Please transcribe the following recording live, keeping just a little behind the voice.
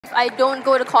if I don't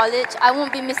go to college, I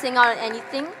won't be missing out on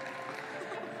anything?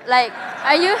 Like,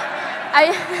 are you?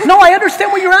 No, I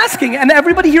understand what you're asking, and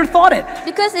everybody here thought it.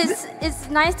 Because it's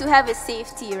nice to have a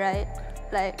safety, right?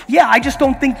 Like. Yeah, I just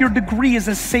don't think your degree is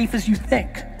as safe as you think.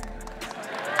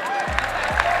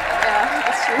 Yeah,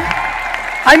 that's true.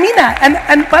 I mean that,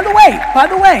 and by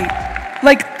the way,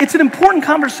 like, it's an important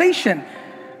conversation.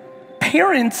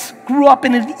 Parents grew up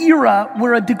in an era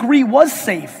where a degree was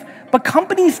safe, but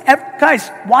companies, guys,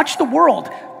 watch the world.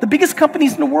 The biggest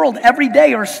companies in the world every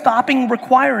day are stopping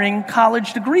requiring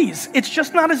college degrees. It's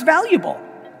just not as valuable.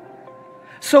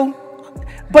 So,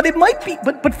 but it might be,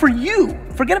 but for you,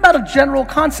 forget about a general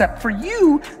concept. For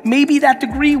you, maybe that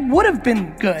degree would have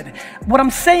been good. What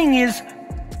I'm saying is,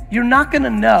 you're not gonna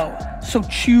know. So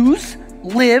choose,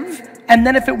 live, and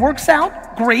then if it works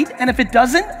out, great. And if it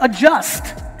doesn't,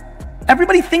 adjust.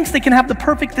 Everybody thinks they can have the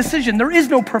perfect decision. There is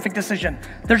no perfect decision.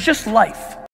 There's just life.